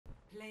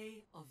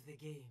play of the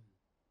game.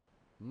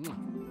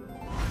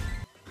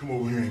 Come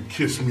over here and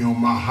kiss me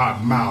on my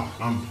hot mouth.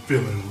 I'm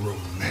feeling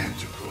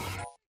romantical.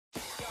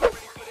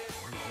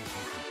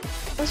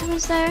 Which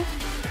was there?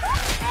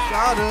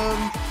 Got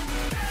him!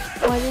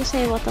 Why did you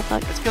say what the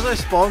fuck? It's because I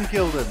spawn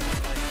killed him.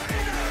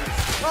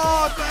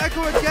 Oh,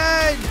 Echo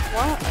again!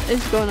 What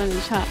is going on in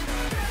the chat?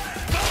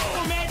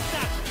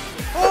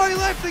 Oh, he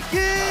left the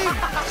game!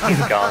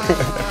 He's gone.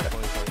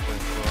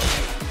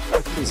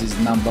 This is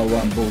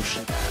 #1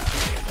 bullshit.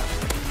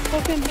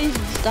 Fucking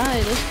beasts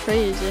died, that's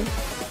crazy.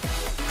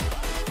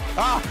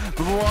 Ah!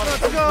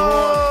 Let's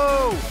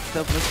go!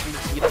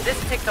 This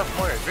TikTok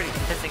more is really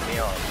pissing me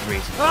off.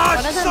 Ah,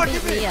 One of she's them sucking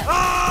beat me! me up.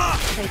 Ah!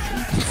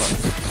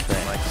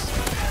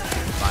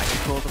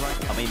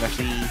 I mean,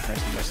 mercy.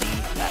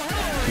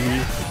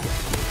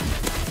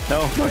 No,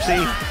 mercy.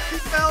 He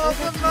fell off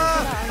the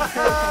map!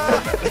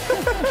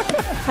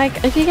 Like,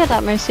 if you get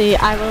that mercy,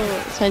 I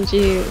will send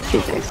you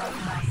features.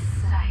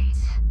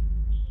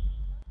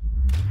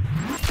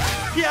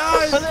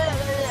 Yes!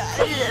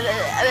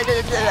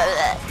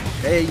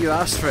 Hey, you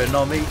asked for it,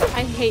 not me.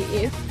 I hate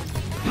you.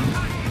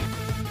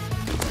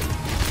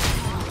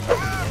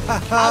 I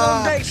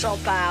don't think so,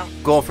 pal.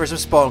 Going for some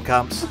spawn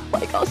camps. Oh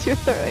my gosh, you're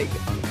throwing.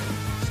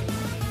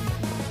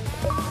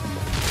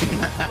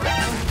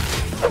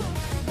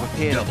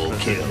 Double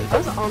kill. That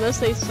was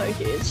honestly so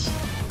huge.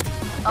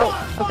 Oh,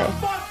 okay.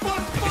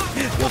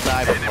 You'll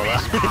die before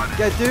that.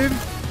 Get Doom.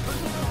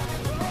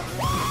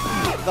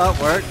 That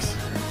works.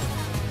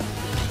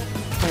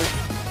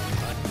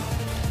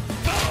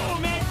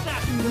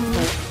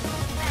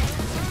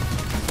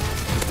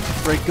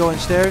 Break going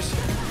stairs.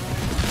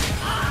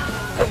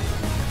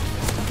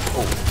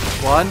 Oh,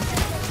 1,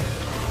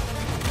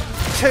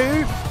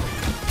 2,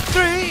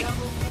 3,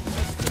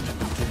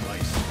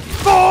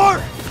 4.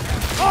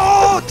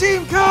 Oh,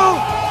 team kill!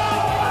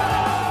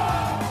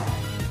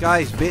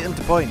 Guys, beat him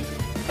to point.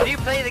 Can you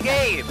play the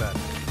game?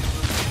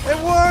 It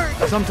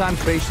worked! Sometimes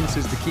patience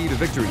is the key to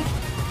victory.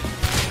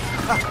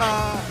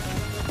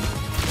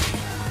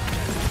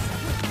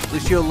 At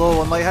least you're low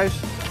on Lighthouse.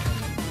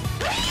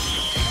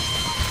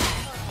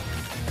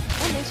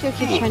 What makes you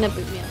keep trying to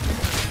boot me up?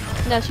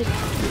 No, she's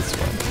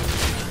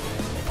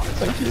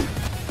Thank you.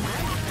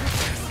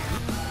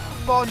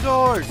 Spawn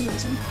doors!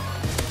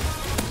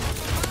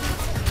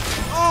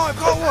 Oh, I've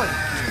got one!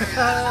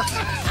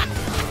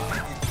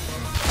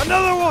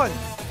 Another one!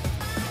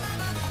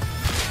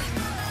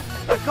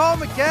 I caught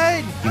him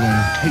again! You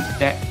wanna take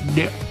that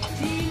dip?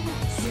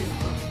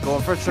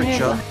 Going for a trick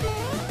shot.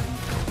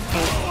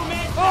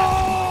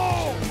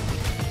 Oh!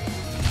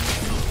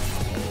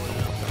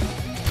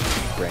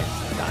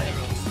 Brain's dying.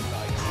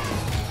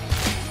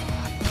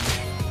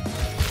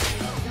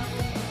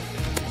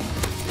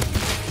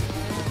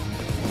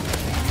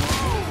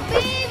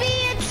 Baby,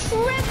 it's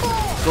triple!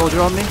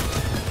 Soldier on me.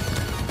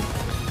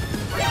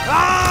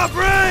 Ah,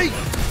 break!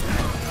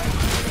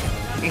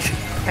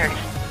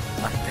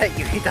 I bet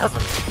you he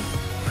doesn't.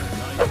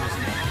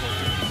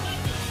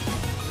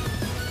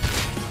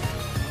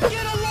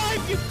 Get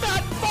alive, you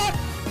fat fuck!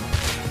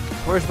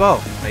 Where's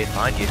Bo? Please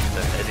find you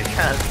as you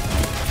can.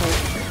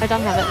 I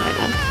don't have it right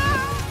now.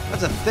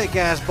 That's a thick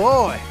ass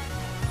boy.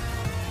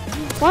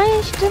 Why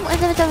is she doing what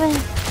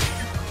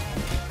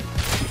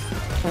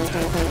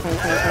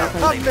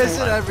I'm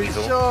missing every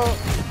shot.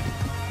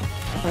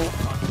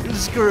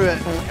 Screw it.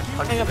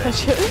 I'm gonna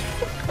push it.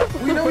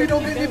 We know you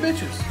don't get any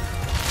bitches.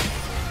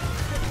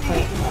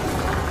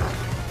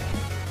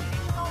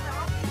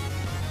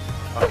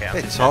 Okay, I'm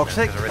It's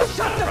toxic.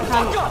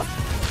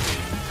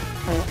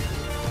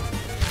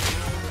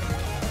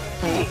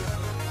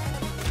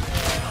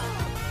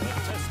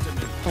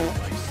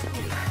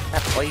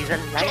 That boy's a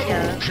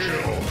liar.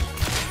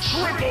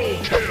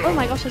 Oh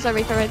my gosh, there's a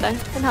Reaper right there.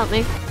 Can help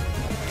me.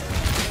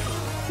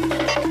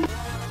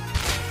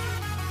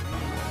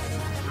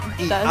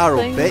 Eat That arrow,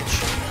 thing. bitch.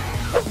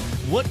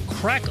 What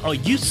crack are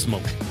you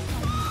smoking?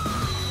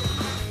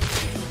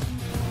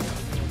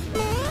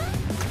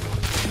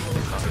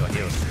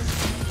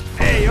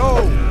 Hey,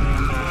 yo!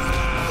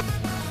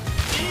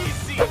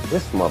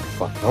 This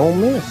motherfucker don't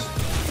miss.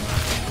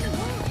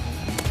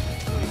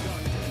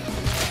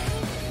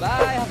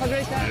 Bye, have a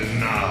great time.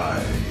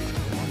 Denied.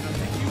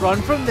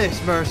 Run from this,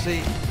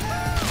 Mercy.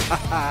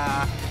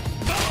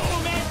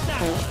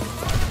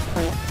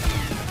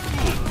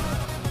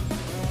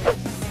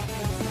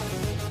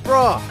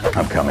 Bruh!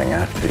 I'm coming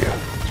after you.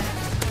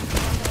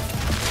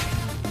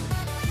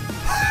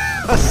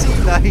 A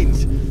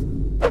C9's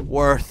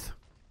worth.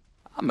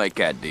 I'll make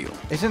that deal.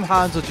 Isn't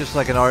HANZO just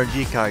like an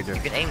RNG character?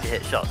 You can aim to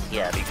hit shots,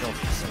 yeah, but you can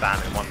also just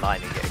spam in one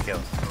line and get a kill.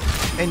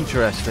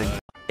 Interesting.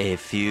 A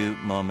few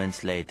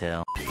moments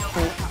later.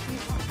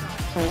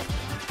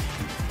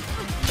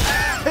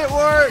 It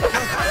worked!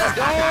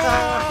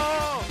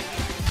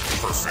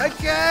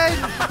 Again!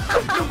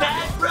 You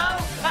bad, bro?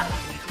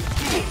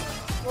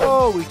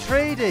 Whoa, we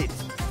traded!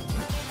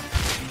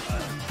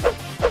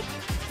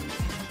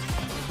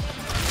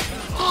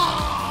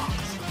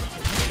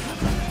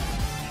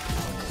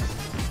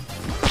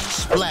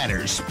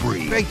 Splatters.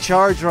 spree. Big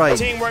charge right.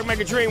 Teamwork make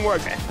a dream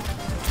work.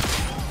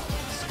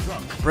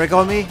 Break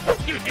on me.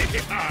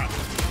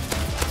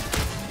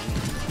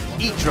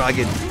 Eat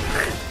dragon.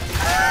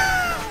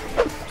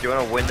 Do you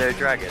want a window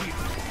dragon?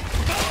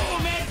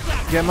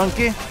 Get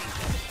monkey.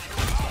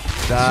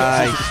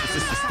 Nice.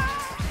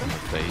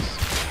 Face.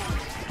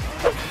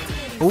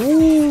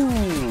 Ooh.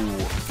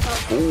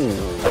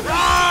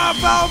 Ah,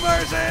 Bow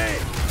Mercy!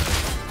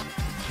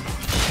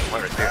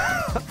 Where is it?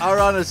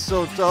 Aran is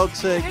so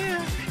toxic.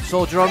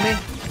 Soldier on me.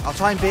 I'll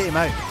try and bait him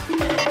out.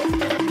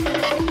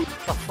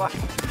 What the fuck?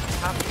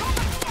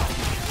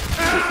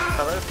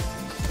 Hello?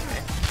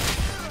 Okay.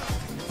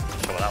 Not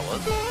sure what that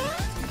was.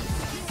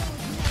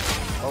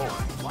 Oh.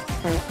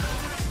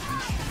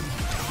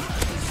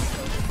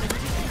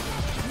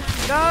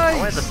 Nice!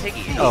 Where's the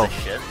piggy? Oh.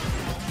 This shit.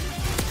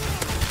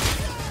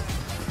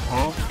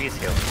 Beast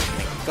heal.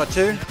 Got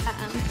two.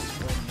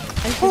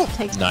 I just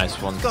take Nice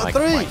one. Got Like,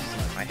 three.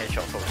 My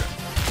headshot soldier.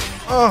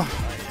 Oh.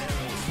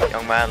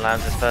 Young man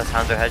lands his first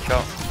HANZO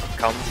headshot.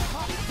 Comes.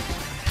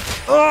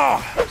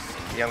 Oh.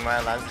 Young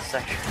man lands his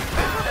second.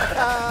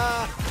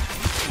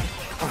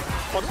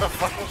 What the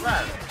fuck was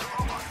that?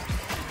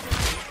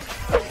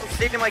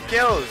 Stealing my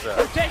kills!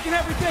 Taking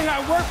everything I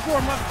work for,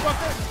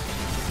 motherfucker!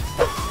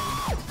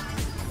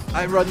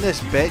 I run this,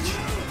 bitch.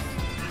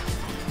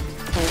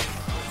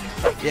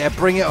 Yeah,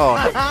 bring it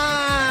on.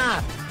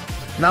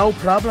 No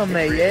problem,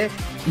 mate, yeah?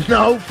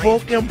 No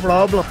fucking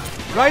problem.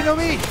 Right on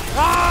me!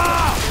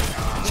 Ah!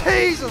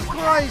 Jesus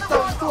Christ, that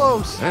was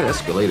close. That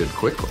escalated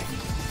quickly.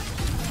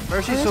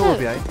 Mercy's solo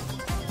behind.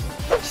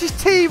 She's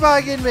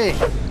teabagging me.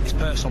 It's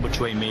personal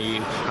between me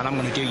and you, and I'm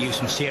gonna do you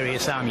some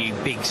serious harm, you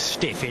big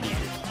stiff idiot.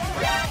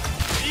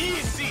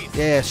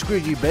 Yeah, screw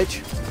you,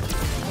 bitch.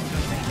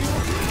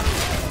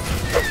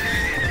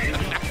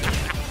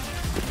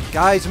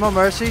 Guys, I'm on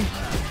Mercy.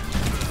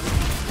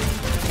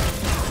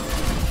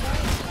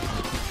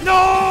 No!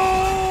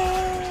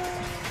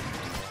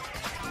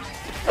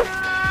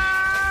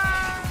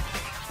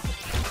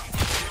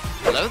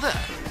 Hello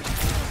there.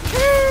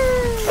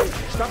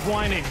 Stop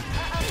whining.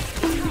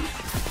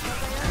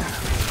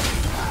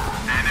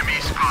 Enemy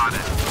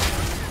spotted.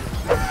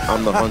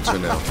 I'm the hunter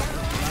now.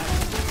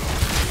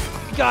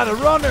 You got a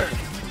runner.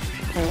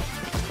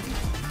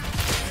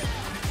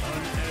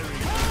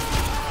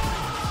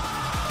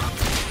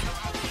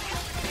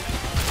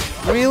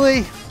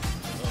 Really?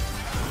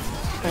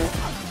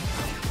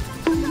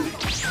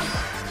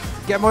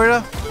 Get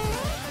Moira.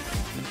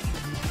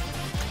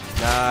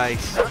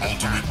 Nice.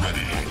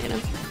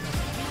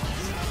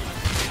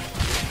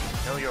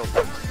 No, you're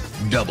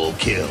Double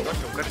kill.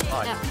 good.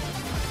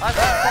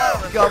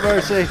 Got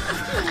Mercy.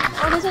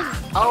 What is it?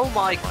 Oh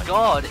my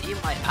god, eat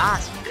my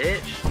ass,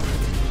 bitch.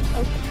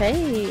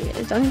 Okay,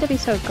 don't need to be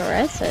so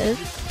aggressive.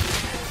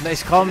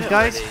 Nice comms,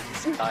 guys.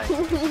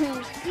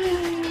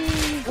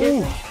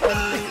 Ooh.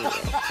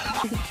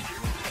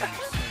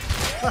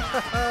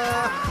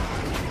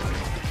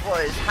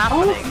 What is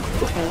happening?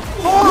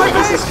 Oh,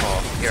 nice.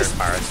 You're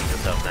embarrassing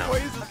yourself now. Are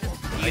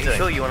you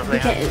sure you want to play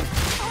Okay. HANZO?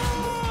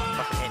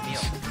 Fucking hit me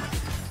up.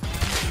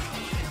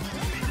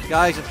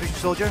 Guys, I'm pushing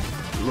soldier.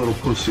 Little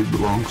pussy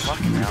belongs to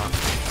Fucking you. hell.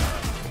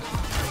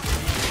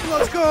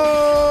 Let's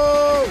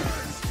go!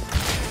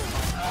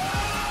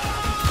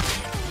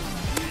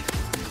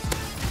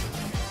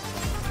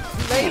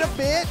 Later,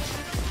 bitch!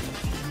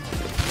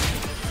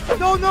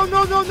 No, no,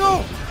 no, no,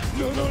 no!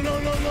 No, no, no, no,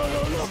 no,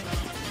 no, no.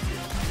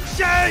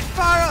 Shade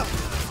fire!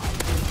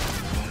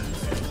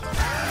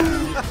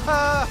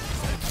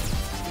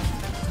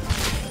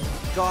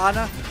 Got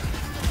Anna.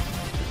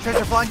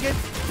 Treasure flanking.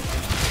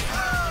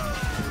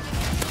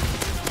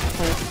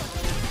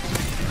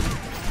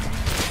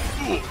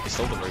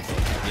 Stole the Robo.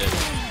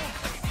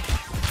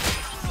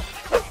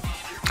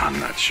 I'm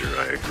not sure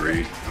I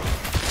agree.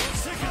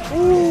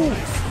 Ooh!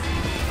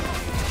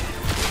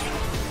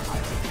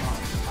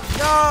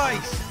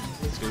 Nice!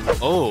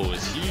 Oh,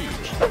 it's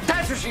huge.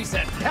 That's what she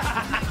said.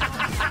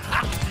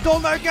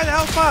 Don't let her get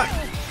health back!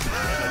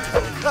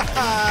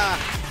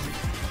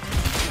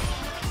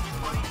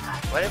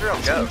 Where'd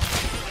everyone go?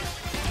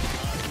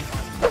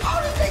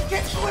 How did they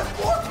get you in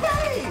 4K?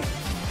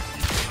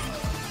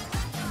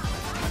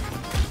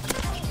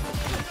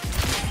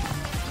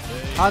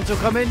 HANZO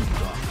coming.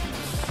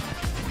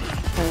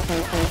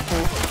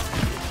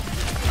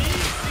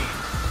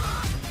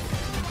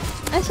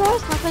 I saw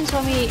what happens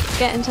when we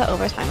get into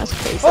overtime. That's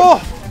crazy. Oh!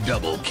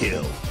 Double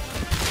kill.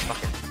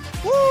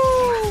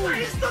 Woo!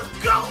 He's the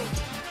GOAT!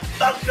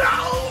 The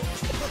GOAT!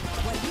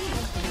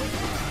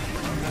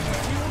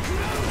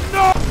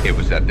 It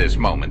was at this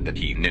moment that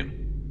he knew.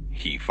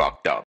 He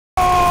fucked up.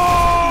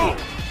 Oh!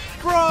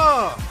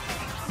 Bruh!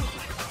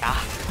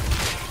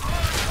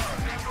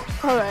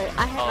 Alright,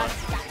 I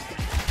have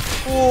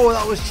that. Oh,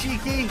 that was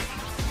cheeky.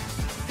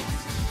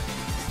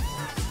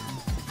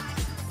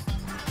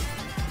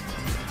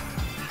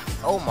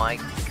 Oh my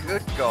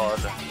good god.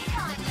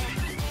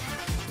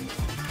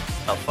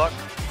 The fuck?